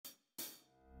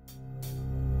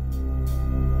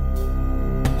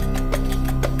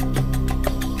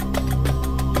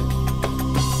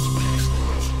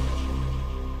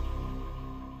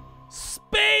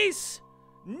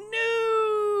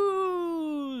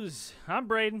I'm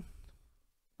Braden.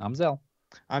 I'm Zell.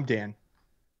 I'm Dan.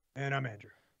 And I'm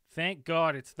Andrew. Thank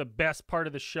God it's the best part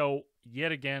of the show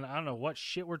yet again. I don't know what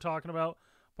shit we're talking about,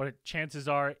 but chances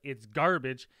are it's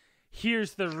garbage.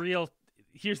 Here's the real.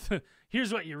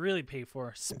 Here's what you really pay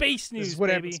for. Space news,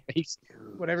 baby.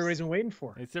 What everybody's been waiting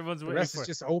for. It's everyone's waiting for. The rest is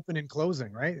just open and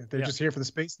closing, right? They're just here for the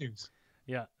space news.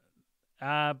 Yeah.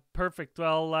 Perfect.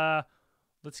 Well,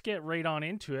 let's get right on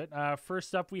into it.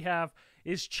 First up, we have,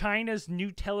 is China's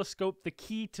new telescope the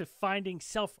key to finding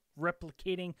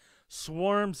self-replicating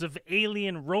swarms of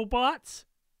alien robots?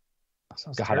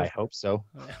 God, terrifying. I hope so.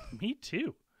 Me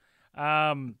too.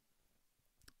 I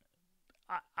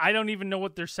don't even know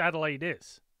what their satellite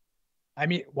is. I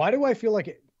mean, why do I feel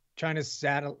like China's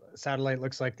satellite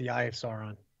looks like the Eye of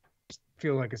Sauron? I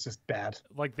feel like it's just bad.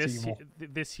 Like this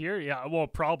here? Yeah, well,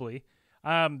 probably.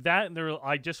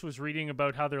 I just was reading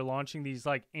about how they're launching these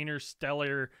like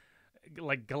interstellar,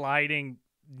 like gliding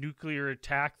nuclear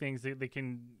attack things. They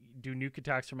can do nuke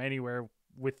attacks from anywhere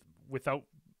without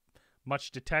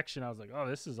much detection. I was like, oh,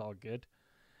 this is all good.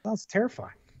 That's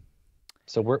terrifying.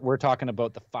 So we're talking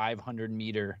about the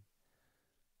 500-meter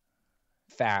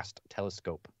fast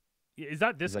telescope. Is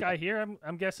that this guy here?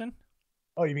 I'm guessing.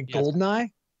 Oh, you mean Goldeneye?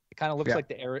 It kind of looks like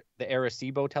the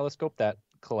Arecibo telescope that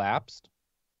collapsed.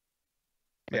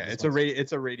 Yeah, it's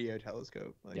a radio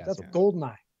telescope. Like, that's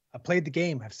Goldeneye. I played the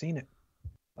game. I've seen it.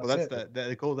 That's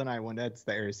the Goldeneye one. That's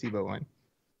the Arecibo one.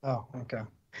 Oh, okay.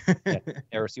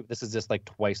 Arecibo. This is just like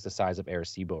twice the size of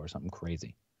Arecibo or something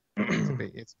crazy.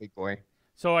 It's a big boy.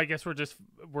 So I guess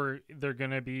they're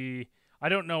gonna be. I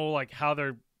don't know like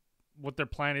what their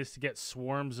plan is to get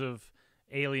swarms of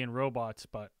alien robots,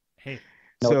 but hey.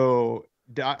 So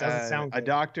a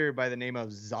doctor by the name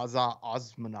of Zaza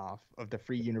Osmanov of the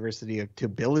Free University of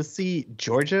Tbilisi,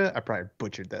 Georgia. I probably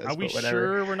butchered those. Are we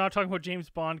sure we're not talking about James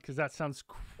Bond? Because that sounds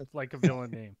like a villain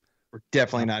name. We're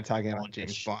definitely not talking about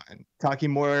James Bond.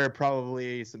 Talking more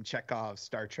probably some Chekhov,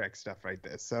 Star Trek stuff like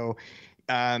this. So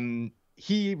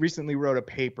he recently wrote a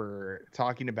paper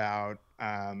talking about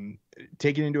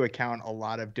taking into account a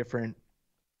lot of different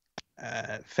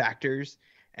factors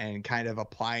and kind of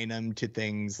applying them to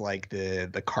things like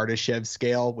the Kardashev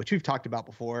scale, which we've talked about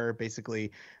before.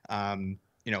 Basically,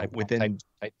 within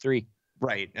type 3,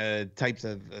 right? Types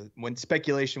of when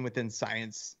speculation within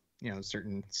science,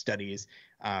 certain studies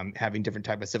having different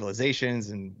type of civilizations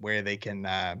and where they can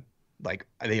like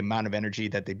the amount of energy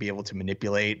that they'd be able to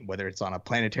manipulate, whether it's on a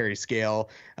planetary scale,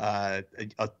 a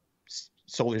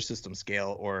solar system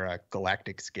scale, or a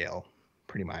galactic scale,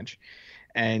 pretty much.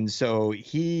 And so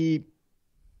he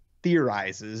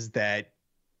theorizes that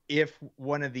if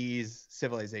one of these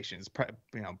civilizations,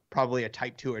 probably a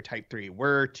type 2 or type 3,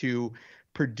 were to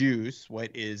produce what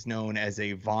is known as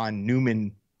a von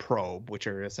Neumann probe, which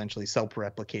are essentially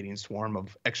self-replicating swarm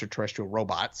of extraterrestrial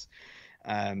robots,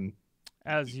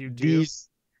 as you do,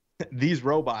 these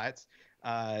robots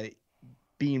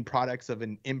being products of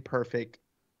an imperfect,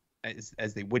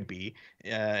 as they would be,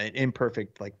 an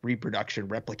imperfect like reproduction,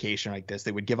 replication like this,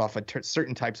 they would give off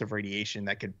certain types of radiation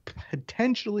that could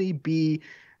potentially be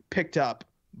picked up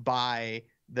by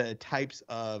the types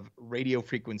of radio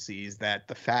frequencies that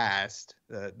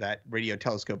that radio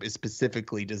telescope is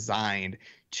specifically designed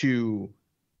to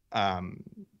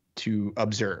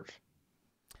observe.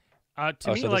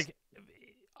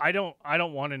 I don't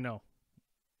want to know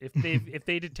if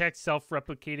they detect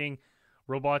self-replicating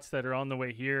robots that are on the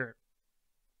way here.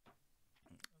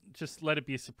 Just let it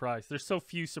be a surprise. There's so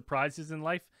few surprises in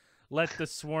life. Let the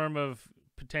swarm of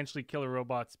potentially killer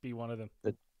robots be one of them.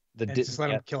 Just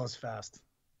let them kill us fast.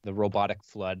 The robotic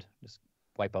flood, just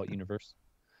wipe out universe.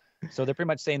 So they're pretty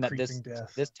much saying that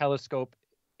this telescope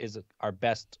is our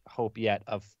best hope yet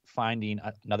of finding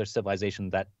another civilization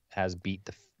that has beat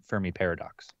the Fermi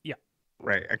paradox. Yeah.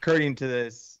 Right. According to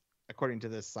this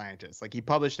scientist, like he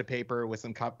published a paper with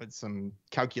some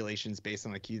calculations based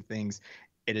on a few things.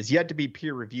 It is yet to be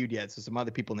peer reviewed yet, so some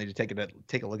other people need to take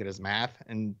a look at his math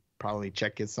and probably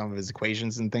check some of his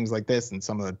equations and things like this, and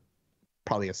some of the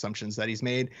probably assumptions that he's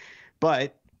made.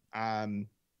 But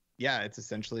it's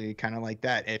essentially kind of like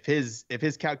that. If his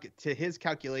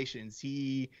calculations,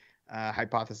 he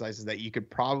hypothesizes that you could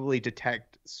probably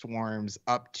detect swarms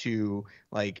up to,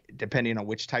 like, depending on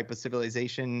which type of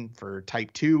civilization, for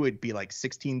type 2 it'd be like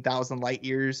 16,000 light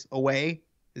years away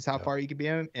is how far you could be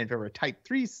in. And for a type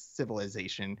 3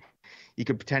 civilization, you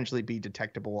could potentially be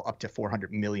detectable up to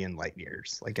 400 million light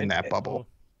years, like in that bubble.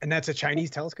 And that's a Chinese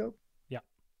telescope? Yeah.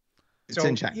 It's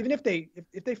in China. Even if they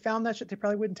found that shit, they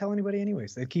probably wouldn't tell anybody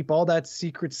anyways. They'd keep all that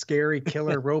secret, scary,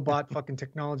 killer robot fucking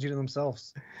technology to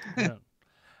themselves. Yeah.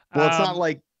 Well, it's not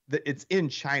like it's in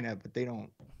China, but they don't,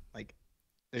 like,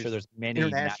 there's many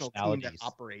international team that nationalities.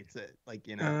 operates it. Like,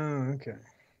 you know. Oh, okay.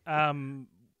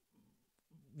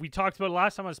 We talked about it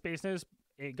last time on Space News.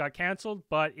 It got canceled,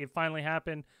 but it finally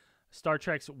happened. Star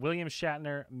Trek's William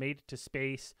Shatner made it to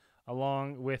space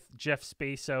along with Jeff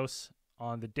Bezos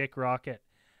on the Dick rocket.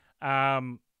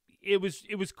 It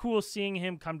was cool seeing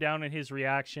him come down and his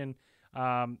reaction.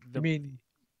 You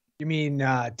mean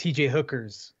T.J.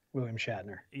 Hooker's William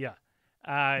Shatner? Yeah,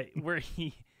 where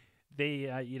he's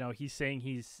saying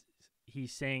he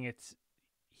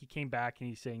came back and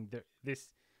he's saying this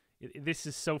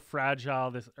is so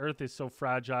fragile. This Earth is so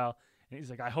fragile. And he's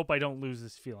like, I hope I don't lose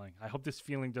this feeling. I hope this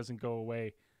feeling doesn't go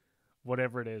away,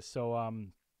 whatever it is. So,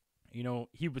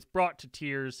 he was brought to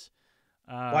tears.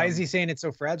 Why is he saying it's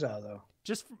so fragile, though?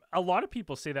 Just a lot of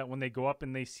people say that when they go up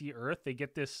and they see Earth, they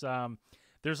get this.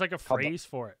 There's like a phrase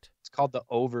for it. It's called the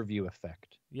overview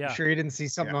effect. Yeah. You sure you didn't see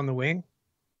something on the wing?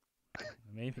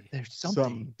 Maybe. There's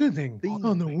something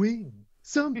on the wing.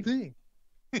 Something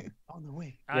on the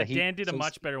wing. Dan did a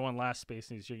much better one last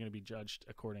Space News. You're going to be judged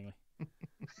accordingly.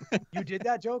 You did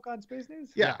that joke on Space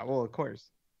News? Yeah, well, of course.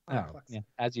 Oh, yeah,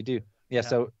 as you do. Yeah,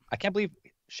 so I can't believe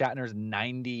Shatner's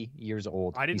 90 years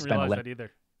old. I didn't realize that either.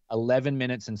 11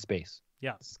 minutes in space.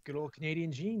 Yeah. It's good old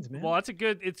Canadian genes, man. Well, it's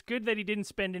good that he didn't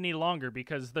spend any longer,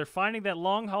 because they're finding that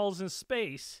long hauls in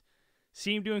space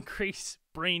seem to increase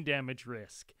brain damage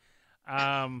risk.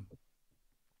 We've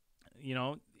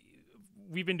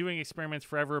been doing experiments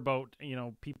forever about,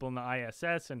 people in the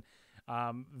ISS and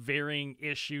varying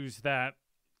issues that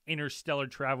interstellar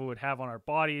travel would have on our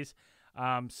bodies.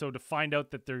 So to find out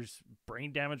that there's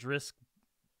brain damage risk,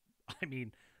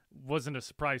 wasn't a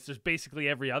surprise. There's basically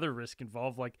every other risk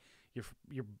involved. Like your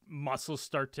muscles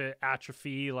start to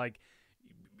atrophy. Like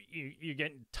you're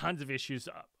getting tons of issues.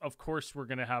 Of course,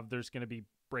 there's going to be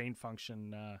brain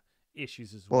function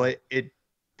issues as well. Well,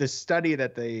 the study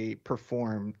that they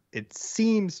performed, it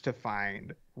seems to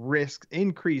find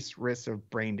increased risk of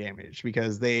brain damage,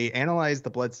 because they analyzed the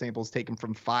blood samples taken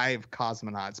from 5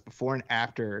 cosmonauts before and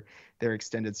after their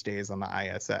extended stays on the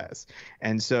ISS.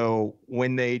 And so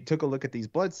when they took a look at these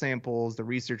blood samples, the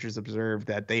researchers observed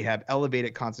that they have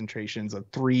elevated concentrations of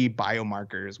 3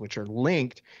 biomarkers, which are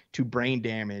linked to brain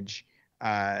damage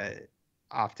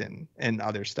often in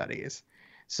other studies.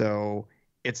 So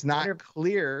it's not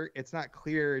clear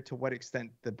to what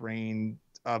extent the brain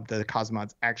of the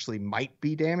cosmonauts actually might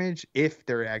be damaged, if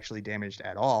they're actually damaged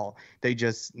at all. They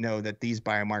just know that these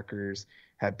biomarkers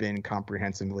have been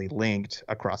comprehensively linked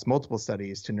across multiple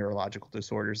studies to neurological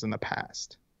disorders in the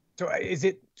past. So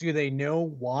do they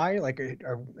know why? Like,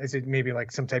 is it maybe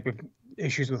like some type of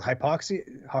issues with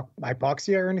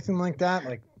hypoxia or anything like that?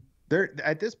 Like,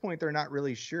 at this point, they're not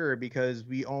really sure, because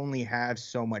we only have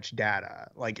so much data.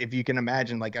 Like, if you can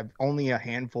imagine, like, only a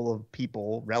handful of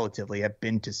people relatively have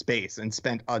been to space and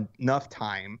spent enough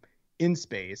time in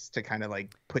space to kind of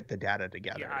like put the data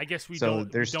together. Yeah, I guess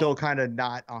they're still kind of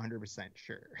not 100%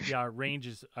 sure. Yeah, our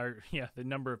ranges the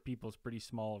number of people is pretty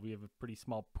small. We have a pretty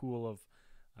small pool of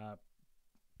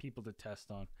people to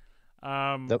test on.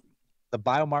 The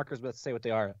biomarkers, let's say what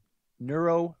they are: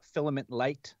 neurofilament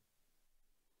light,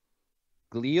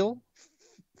 glial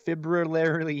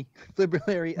fibrillary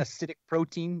acidic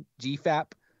protein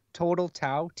GFAP, total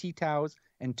tau T-taus,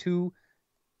 and 2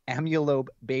 amyloid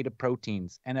beta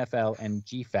proteins NFL and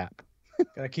GFAP.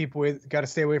 Gotta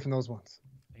stay away from those ones.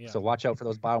 Yeah. So watch out for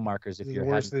those biomarkers if you're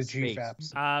worse than the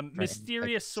GFAPs.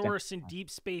 Mysterious source in deep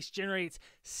space generates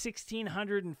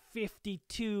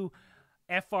 1,652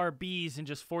 FRBs in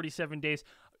just 47 days.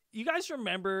 You guys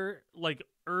remember, like,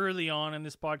 early on in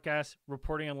this podcast,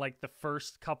 reporting on like the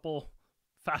first couple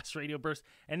fast radio bursts,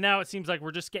 and now it seems like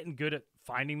we're just getting good at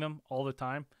finding them all the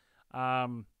time.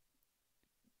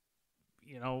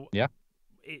 Yeah.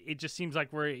 It just seems like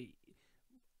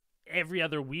every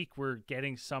other week we're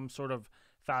getting some sort of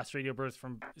fast radio burst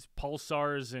from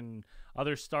pulsars and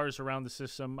other stars around the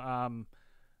system.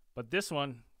 But this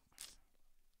one,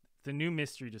 the new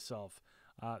mystery to solve.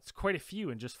 It's quite a few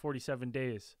in just 47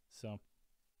 days. So,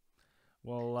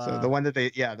 so the one that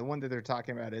they're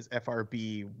talking about is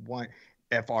FRB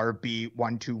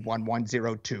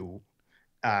 121102,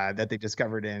 that they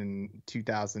discovered in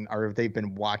 2000, or they've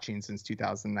been watching since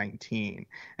 2019.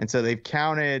 And so they've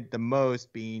counted the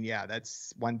most being,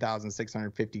 that's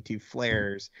 1,652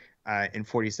 flares in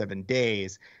 47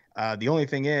 days. The only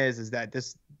thing is that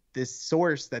this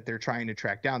source that they're trying to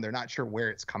track down, they're not sure where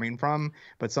it's coming from,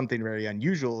 but something very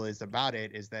unusual is that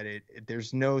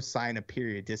there's no sign of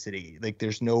periodicity. Like,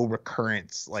 there's no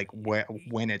recurrence, like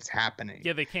when it's happening.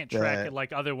 Yeah, they can't track it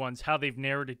like other ones. How they've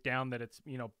narrowed it down that it's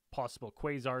possible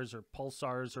quasars or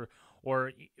pulsars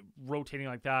or rotating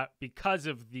like that because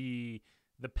of the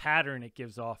the pattern it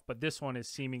gives off, but this one is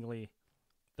seemingly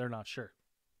they're not sure.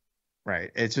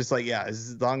 Right. It's just like, yeah,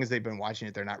 as long as they've been watching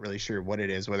it, they're not really sure what it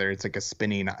is, whether it's like a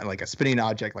spinning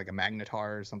object, like a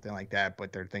magnetar or something like that.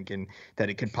 But they're thinking that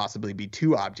it could possibly be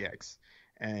two objects,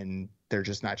 and they're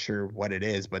just not sure what it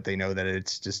is. But they know that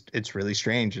it's really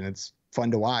strange and it's fun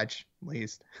to watch, at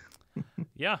least.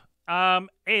 Yeah.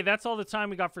 Hey, that's all the time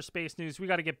we got for space news. We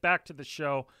got to get back to the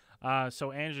show,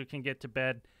 so Andrew can get to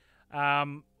bed.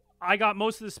 I got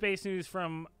most of the space news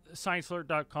from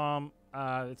scienceflirt.com.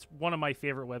 It's one of my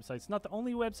favorite websites. Not the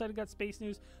only website that got space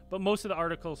news, but most of the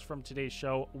articles from today's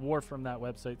show were from that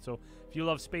website. So if you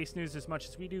love space news as much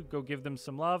as we do, go give them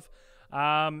some love.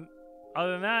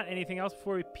 Other than that, anything else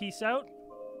before we peace out?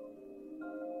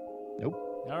 Nope.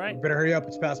 All right. You better hurry up.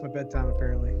 It's past my bedtime,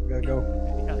 apparently. Gotta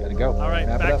go. Yeah. Gotta go. All right,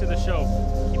 Wrap it back up. to the show.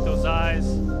 Keep those eyes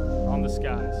on the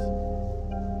skies.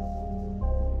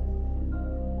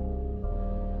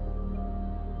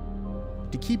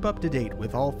 To keep up to date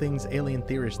with all things alien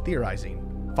theorist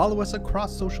theorizing, follow us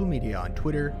across social media on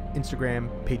Twitter, Instagram,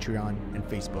 Patreon, and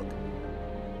Facebook.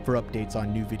 For updates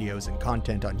on new videos and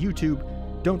content on YouTube,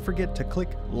 don't forget to click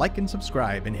like and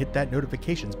subscribe and hit that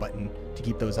notifications button to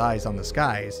keep those eyes on the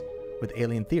skies with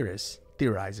alien theorists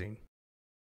theorizing.